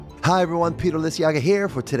Hi everyone, Peter Lisiaga here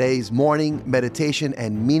for today's morning meditation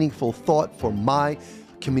and meaningful thought for my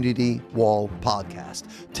Community Wall podcast.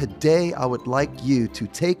 Today, I would like you to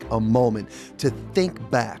take a moment to think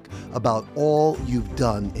back about all you've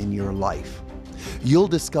done in your life. You'll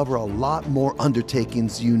discover a lot more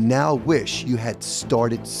undertakings you now wish you had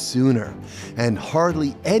started sooner, and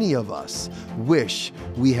hardly any of us wish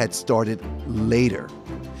we had started later.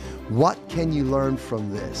 What can you learn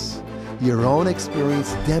from this? Your own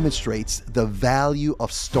experience demonstrates the value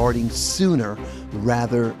of starting sooner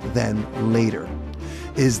rather than later.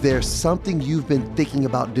 Is there something you've been thinking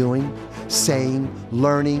about doing, saying,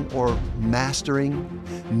 learning, or mastering?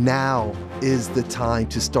 Now is the time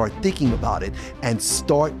to start thinking about it and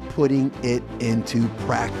start putting it into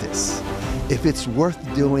practice. If it's worth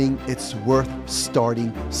doing, it's worth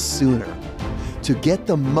starting sooner. To get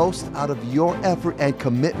the most out of your effort and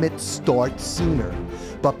commitment, start sooner.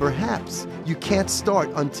 But perhaps you can't start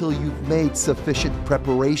until you've made sufficient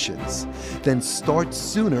preparations. Then start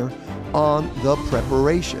sooner on the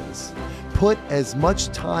preparations. Put as much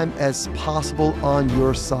time as possible on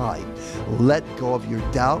your side. Let go of your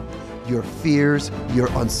doubt, your fears, your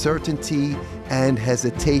uncertainty, and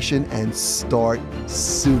hesitation, and start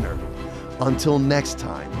sooner. Until next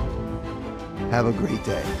time, have a great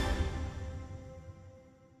day.